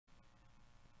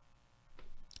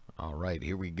right,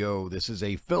 here we go. This is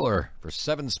a filler for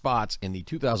 7 spots in the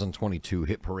 2022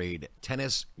 Hit Parade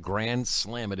Tennis Grand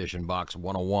Slam Edition Box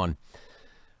 101.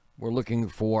 We're looking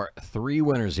for 3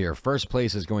 winners here. First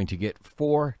place is going to get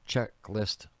 4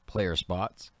 checklist player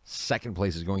spots. Second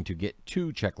place is going to get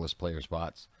 2 checklist player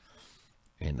spots.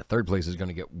 And the third place is going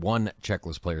to get 1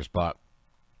 checklist player spot.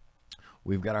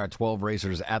 We've got our 12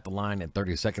 racers at the line and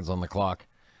 30 seconds on the clock.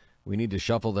 We need to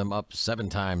shuffle them up 7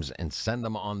 times and send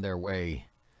them on their way.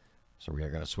 So we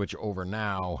are going to switch over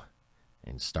now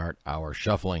and start our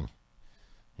shuffling.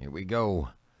 Here we go.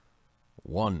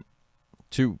 1,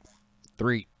 2,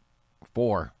 3,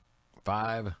 4,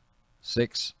 5,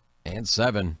 6, and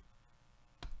 7.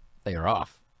 They are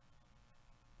off.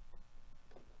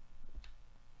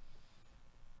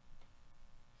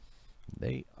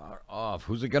 They are off.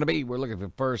 Who's it going to be? We're looking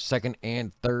for first, second,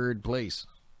 and third place.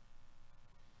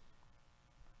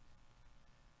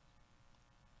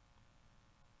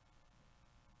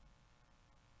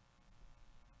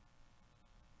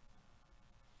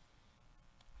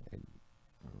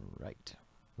 Right.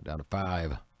 We're down to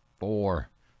 5, 4,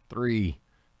 3,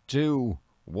 2,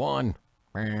 1.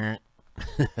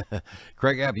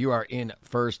 Craig F., you are in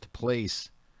first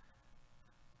place.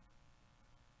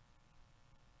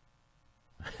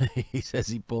 He says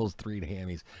he pulls 3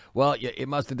 hammies. Well, yeah, it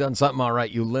must have done something all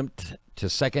right. You limped to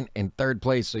second and third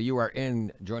place, so you are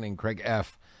in, joining Craig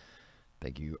F.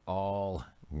 Thank you all.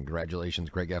 Congratulations,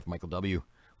 Craig F., Michael W.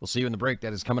 We'll see you in the break.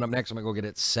 That is coming up next. I'm going to go get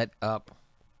it set up.